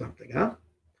worth something, huh?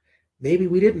 Maybe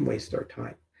we didn't waste our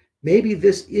time. Maybe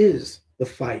this is the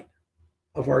fight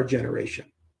of our generation.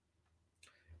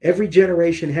 Every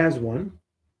generation has one,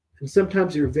 and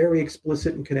sometimes they're very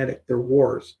explicit and kinetic. They're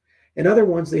wars. And other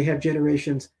ones, they have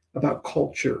generations about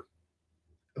culture,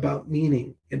 about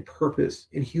meaning and purpose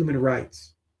and human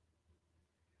rights.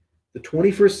 The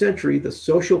 21st century, the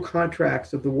social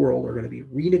contracts of the world are going to be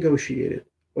renegotiated,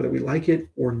 whether we like it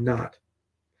or not.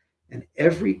 And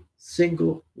every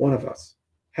single one of us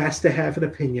has to have an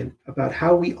opinion about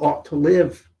how we ought to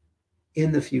live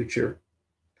in the future.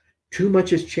 Too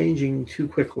much is changing too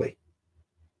quickly.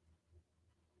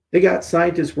 They got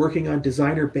scientists working on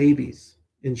designer babies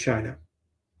in China.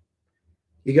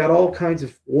 You got all kinds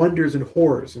of wonders and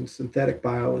horrors in synthetic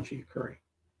biology occurring.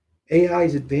 AI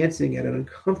is advancing at an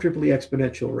uncomfortably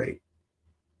exponential rate.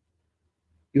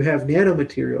 You have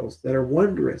nanomaterials that are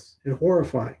wondrous and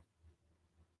horrifying.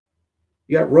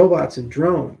 You got robots and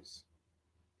drones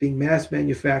being mass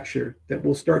manufactured that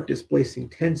will start displacing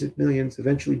tens of millions,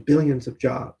 eventually billions of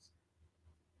jobs.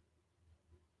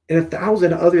 And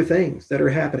 1,000 other things that are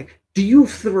happening. Do you,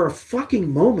 for a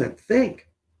fucking moment, think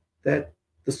that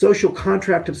the social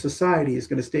contract of society is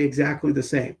going to stay exactly the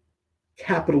same?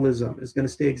 Capitalism is going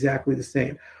to stay exactly the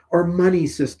same. Our money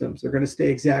systems are going to stay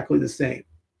exactly the same.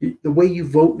 The way you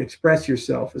vote and express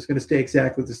yourself is going to stay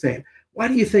exactly the same. Why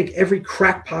do you think every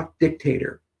crackpot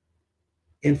dictator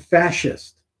and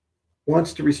fascist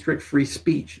wants to restrict free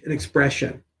speech and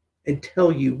expression and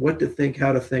tell you what to think,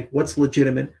 how to think, what's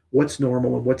legitimate, what's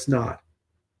normal, and what's not?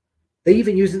 They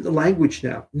even use it in the language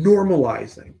now,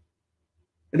 normalizing.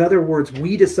 In other words,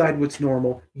 we decide what's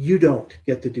normal. You don't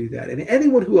get to do that. And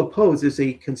anyone who opposes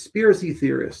a conspiracy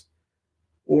theorist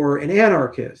or an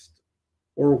anarchist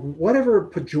or whatever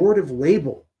pejorative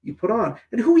label you put on,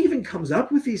 and who even comes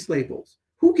up with these labels?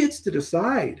 Who gets to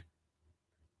decide?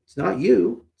 It's not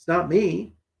you. It's not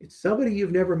me. It's somebody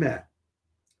you've never met.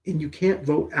 And you can't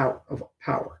vote out of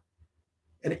power.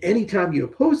 And anytime you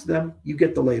oppose them, you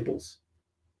get the labels.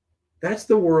 That's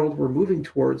the world we're moving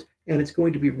towards, and it's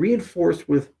going to be reinforced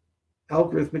with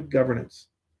algorithmic governance.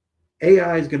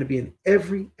 AI is going to be in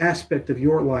every aspect of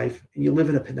your life, and you live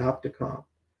in a panopticon.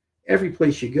 Every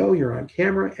place you go, you're on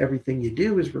camera. Everything you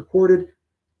do is recorded.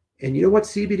 And you know what?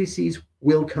 CBDCs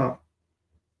will come.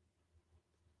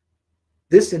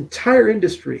 This entire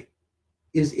industry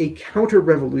is a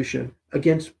counter-revolution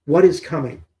against what is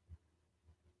coming.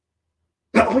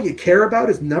 But all you care about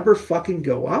is number fucking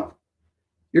go up?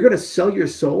 You're going to sell your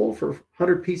soul for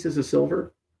 100 pieces of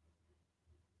silver?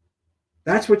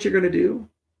 That's what you're going to do?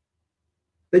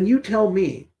 Then you tell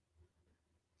me,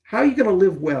 how are you going to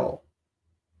live well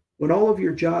when all of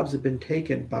your jobs have been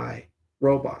taken by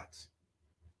robots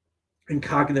and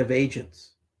cognitive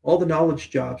agents? All the knowledge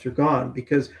jobs are gone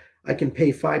because I can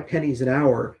pay 5 pennies an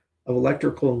hour of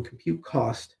electrical and compute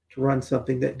cost to run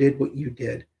something that did what you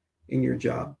did in your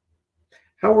job.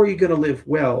 How are you going to live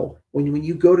well when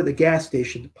you go to the gas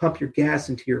station to pump your gas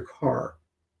into your car,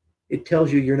 it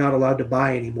tells you you're not allowed to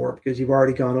buy anymore because you've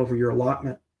already gone over your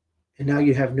allotment and now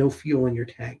you have no fuel in your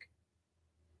tank?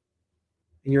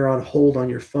 And you're on hold on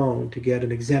your phone to get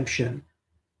an exemption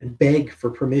and beg for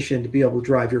permission to be able to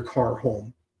drive your car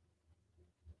home.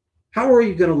 How are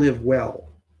you going to live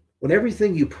well when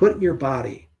everything you put in your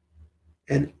body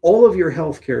and all of your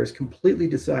health care is completely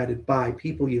decided by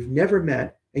people you've never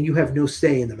met and you have no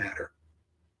say in the matter?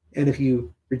 And if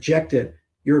you reject it,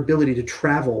 your ability to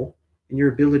travel and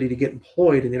your ability to get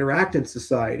employed and interact in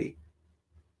society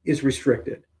is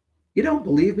restricted. You don't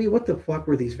believe me? What the fuck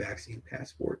were these vaccine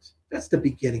passports? That's the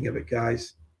beginning of it,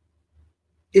 guys.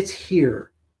 It's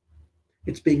here.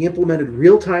 It's being implemented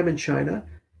real time in China.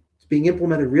 It's being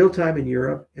implemented real time in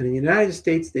Europe. And in the United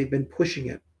States, they've been pushing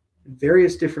it in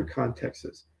various different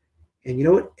contexts. And you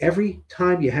know what? Every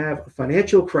time you have a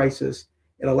financial crisis,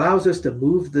 it allows us to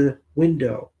move the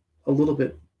window a little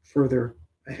bit further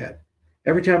ahead.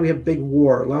 Every time we have a big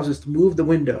war, it allows us to move the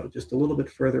window just a little bit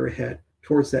further ahead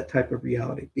towards that type of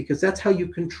reality, because that's how you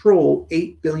control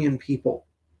 8 billion people.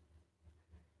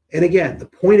 And again, the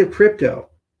point of crypto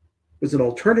was an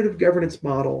alternative governance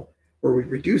model where we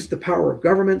reduce the power of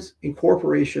governments and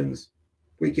corporations,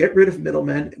 we get rid of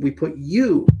middlemen, and we put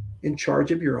you in charge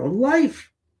of your own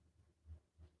life.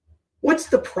 What's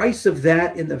the price of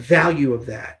that and the value of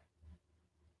that?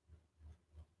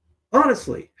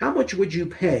 Honestly, how much would you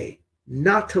pay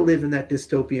not to live in that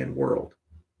dystopian world?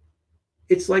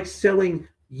 It's like selling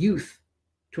youth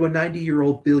to a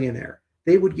 90-year-old billionaire.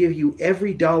 They would give you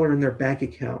every dollar in their bank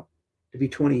account to be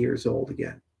 20 years old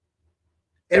again.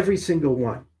 Every single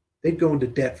one. They'd go into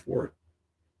debt for it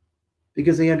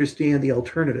because they understand the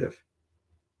alternative.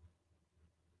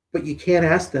 But you can't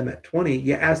ask them at 20,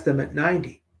 you ask them at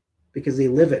 90 because they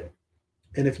live it.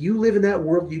 And if you live in that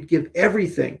world, you'd give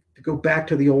everything to go back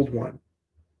to the old one,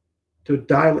 to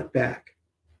dial it back.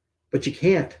 But you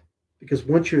can't, because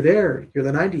once you're there, you're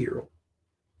the 90-year-old.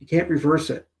 You can't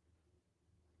reverse it.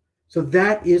 So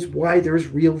that is why there's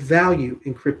real value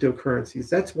in cryptocurrencies.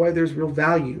 That's why there's real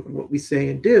value in what we say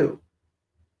and do.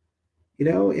 You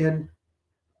know, and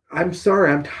I'm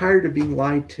sorry, I'm tired of being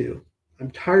lied to. I'm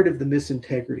tired of the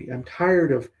misintegrity. I'm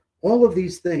tired of all of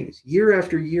these things year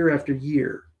after year after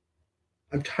year.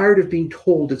 I'm tired of being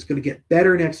told it's going to get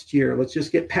better next year. Let's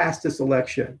just get past this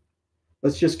election.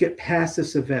 Let's just get past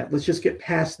this event. Let's just get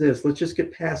past this. Let's just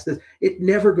get past this. It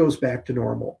never goes back to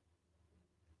normal.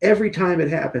 Every time it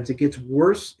happens, it gets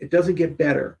worse. It doesn't get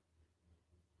better.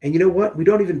 And you know what? We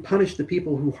don't even punish the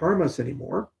people who harm us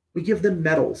anymore. We give them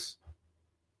medals.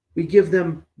 We give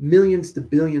them millions to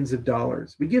billions of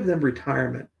dollars. We give them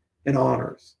retirement and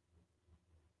honors.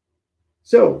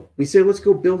 So we say, let's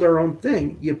go build our own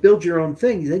thing. You build your own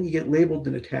thing, then you get labeled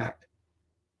and attacked.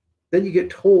 Then you get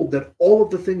told that all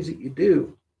of the things that you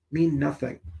do mean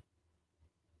nothing.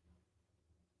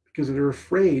 Because they're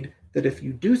afraid that if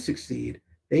you do succeed,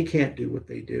 they can't do what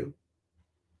they do.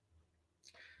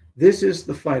 This is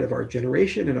the fight of our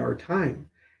generation and our time.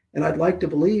 And I'd like to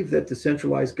believe that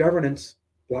decentralized governance,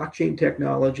 blockchain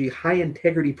technology, high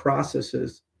integrity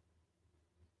processes,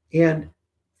 and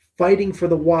fighting for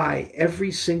the why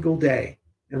every single day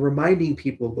and reminding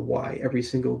people of the why every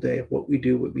single day of what we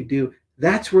do,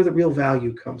 that's where the real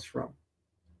value comes from.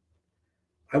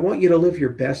 I want you to live your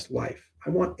best life. I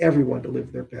want everyone to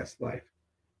live their best life.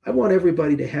 I want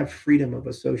everybody to have freedom of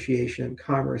association,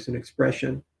 commerce, and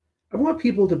expression. I want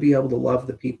people to be able to love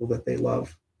the people that they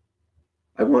love.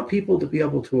 I want people to be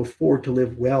able to afford to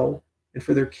live well and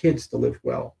for their kids to live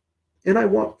well. And I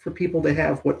want for people to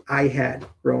have what I had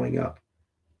growing up,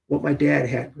 what my dad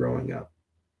had growing up,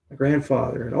 my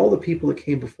grandfather, and all the people that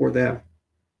came before them,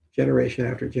 generation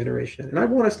after generation. And I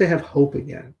want us to have hope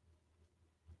again.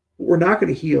 But we're not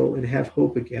going to heal and have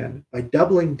hope again by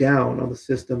doubling down on the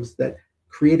systems that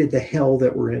created the hell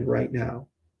that we're in right now.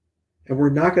 And we're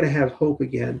not going to have hope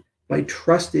again by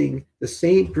trusting the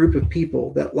same group of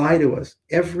people that lie to us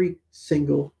every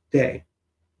single day.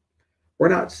 We're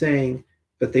not saying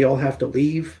that they all have to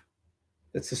leave,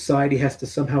 that society has to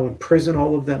somehow imprison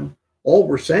all of them. All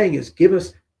we're saying is give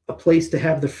us a place to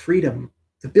have the freedom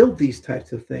to build these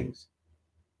types of things.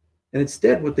 And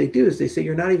instead, what they do is they say,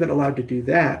 you're not even allowed to do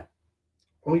that.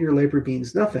 All your labor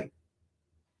means nothing.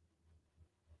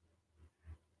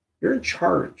 You're in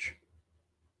charge.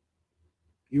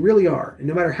 You really are. And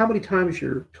no matter how many times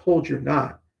you're told you're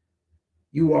not,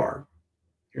 you are.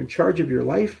 You're in charge of your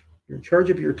life. You're in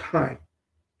charge of your time.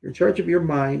 You're in charge of your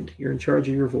mind. You're in charge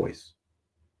of your voice.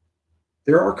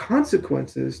 There are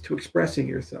consequences to expressing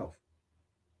yourself.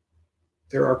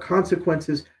 There are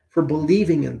consequences for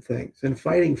believing in things and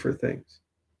fighting for things.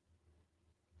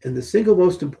 And the single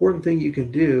most important thing you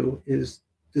can do is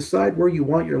decide where you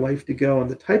want your life to go and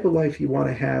the type of life you want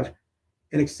to have,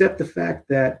 and accept the fact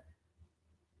that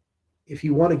if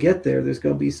you want to get there, there's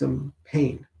going to be some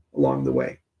pain along the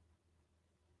way.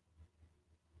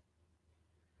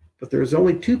 But there's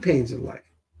only two pains in life: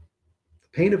 the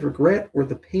pain of regret or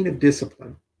the pain of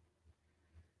discipline.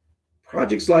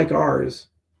 Projects like ours,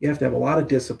 you have to have a lot of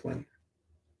discipline.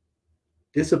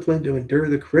 Discipline to endure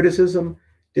the criticism,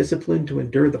 discipline to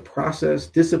endure the process,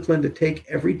 discipline to take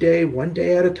every day, one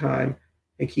day at a time,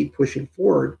 and keep pushing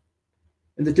forward.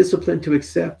 And the discipline to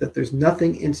accept that there's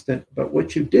nothing instant about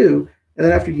what you do. And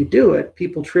then after you do it,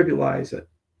 people trivialize it,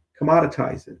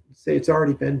 commoditize it, say it's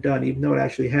already been done, even though it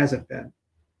actually hasn't been.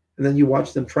 And then you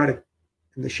watch them try to,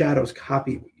 in the shadows,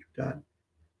 copy what you've done.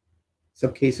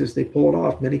 Some cases they pull it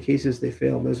off. Many cases they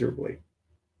fail miserably.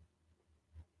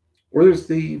 Or there's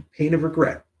the pain of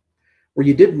regret, where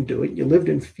you didn't do it. You lived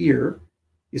in fear.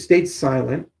 You stayed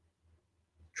silent,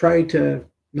 tried to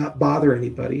not bother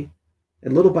anybody.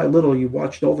 And little by little, you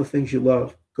watched all the things you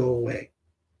love go away.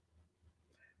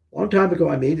 A long time ago,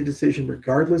 I made a decision,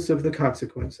 regardless of the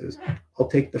consequences, I'll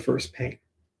take the first pain.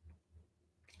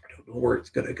 I don't know where it's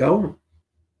going to go.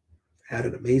 I've had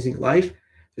an amazing life.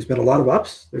 There's been a lot of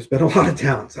ups. There's been a lot of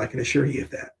downs. I can assure you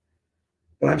of that.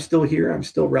 But I'm still here. I'm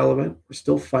still relevant. We're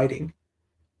still fighting.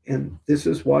 And this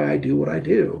is why I do what I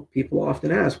do. People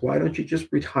often ask, why don't you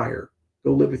just retire?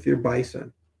 Go live with your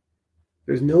bison.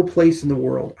 There's no place in the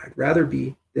world I'd rather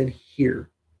be than here,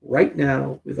 right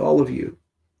now, with all of you,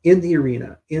 in the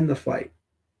arena, in the fight.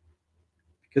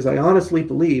 Because I honestly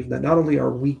believe that not only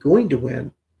are we going to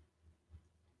win,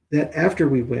 that after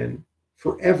we win,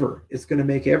 forever, it's going to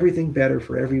make everything better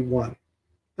for everyone.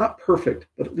 Not perfect,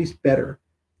 but at least better.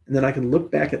 And then I can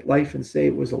look back at life and say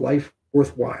it was a life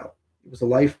worthwhile. It was a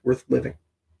life worth living.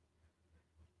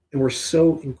 And we're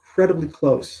so incredibly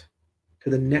close to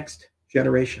the next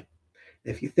generation.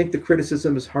 If you think the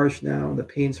criticism is harsh now and the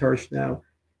pain's harsh now,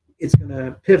 it's going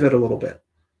to pivot a little bit.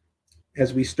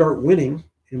 As we start winning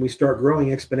and we start growing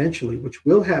exponentially, which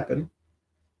will happen,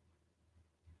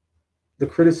 the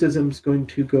criticism is going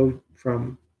to go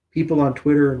from people on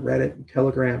Twitter and Reddit and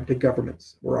Telegram to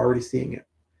governments. We're already seeing it,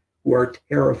 who are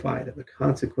terrified of the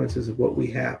consequences of what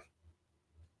we have.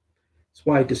 That's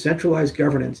why decentralized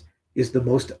governance is the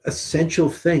most essential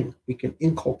thing we can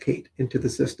inculcate into the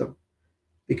system.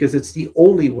 because it's the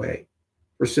only way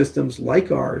for systems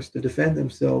like ours to defend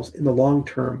themselves in the long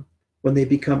term when they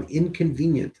become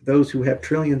inconvenient to those who have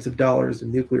trillions of dollars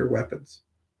in nuclear weapons.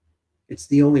 It's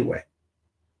the only way.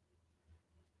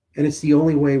 And it's the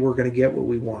only way we're going to get what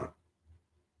we want.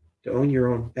 To own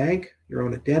your own bank, your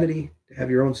own identity, to have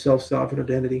your own self-sovereign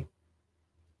identity,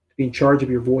 to be in charge of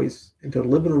your voice, and to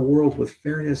live in a world with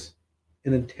fairness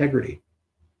and integrity.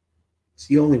 It's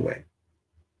the only way.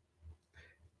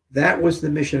 That was the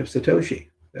mission of Satoshi.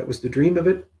 That was the dream of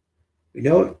it. We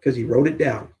know it because he wrote it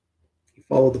down. He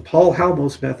followed the Paul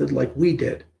Halmos method like we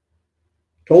did.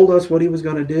 Told us what he was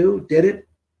going to do, did it,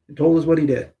 and told us what he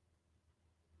did.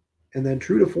 And then,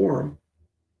 true to form,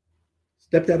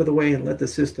 stepped out of the way and let the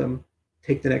system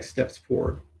take the next steps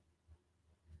forward.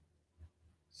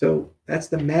 So that's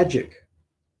the magic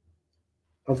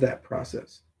of that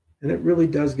process. And it really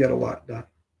does get a lot done.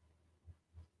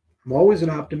 I'm always an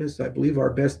optimist. I believe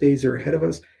our best days are ahead of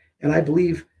us. And I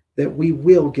believe that we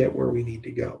will get where we need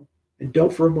to go. And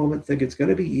don't for a moment think it's going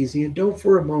to be easy. And don't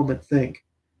for a moment think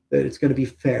that it's going to be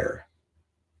fair.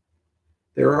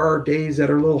 There are days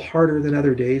that are a little harder than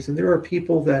other days. And there are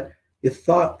people that you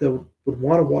thought that would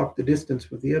want to walk the distance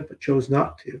with you, but chose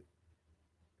not to.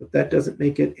 But that doesn't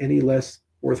make it any less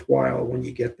worthwhile when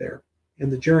you get there,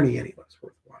 and the journey any less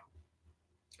worthwhile.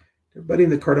 Everybody in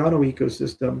the Cardano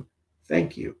ecosystem,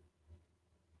 thank you.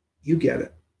 You get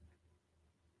it.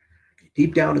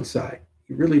 Deep down inside,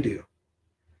 you really do.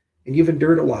 And you've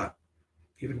endured a lot.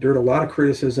 You've endured a lot of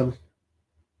criticism.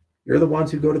 You're the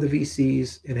ones who go to the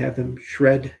VCs and have them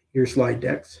shred your slide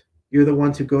decks. You're the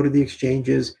ones who go to the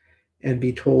exchanges and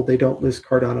be told they don't list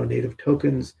Cardano native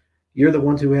tokens. You're the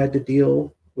ones who had to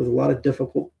deal with a lot of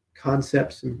difficult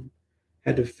concepts and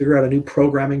had to figure out a new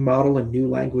programming model and new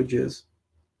languages.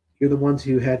 You're the ones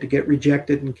who had to get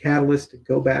rejected in Catalyst and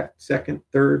go back second,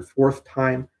 third, fourth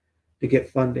time to get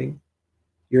funding.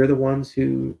 You're the ones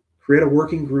who create a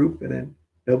working group and then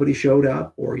nobody showed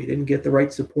up, or you didn't get the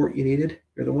right support you needed.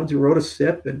 You're the ones who wrote a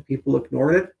SIP and people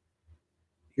ignored it.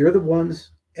 You're the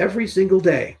ones every single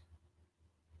day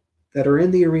that are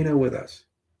in the arena with us,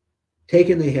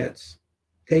 taking the hits,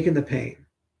 taking the pain.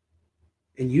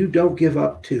 And you don't give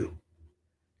up too.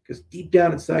 Because deep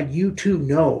down inside, you too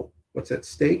know what's at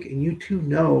stake, and you too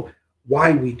know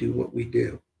why we do what we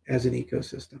do as an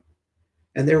ecosystem.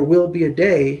 And there will be a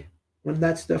day when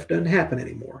that stuff doesn't happen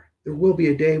anymore. There will be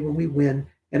a day when we win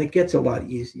and it gets a lot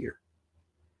easier.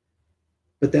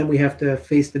 But then we have to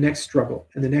face the next struggle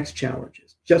and the next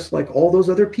challenges, just like all those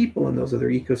other people in those other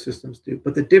ecosystems do.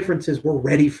 But the difference is we're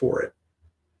ready for it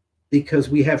because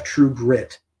we have true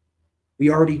grit. We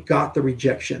already got the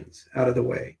rejections out of the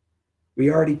way.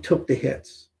 We already took the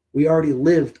hits. We already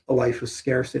lived a life of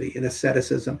scarcity and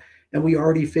asceticism, and we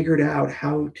already figured out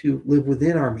how to live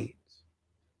within our means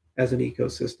as an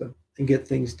ecosystem and get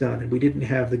things done. And we didn't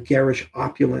have the garish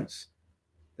opulence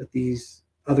that these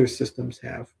other systems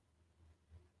have.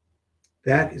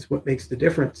 That is what makes the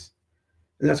difference.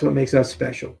 And that's what makes us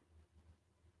special.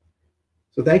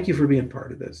 So thank you for being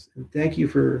part of this. And thank you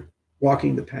for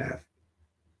walking the path.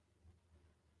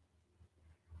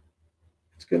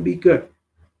 It's going to be good.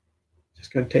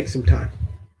 Just going to take some time.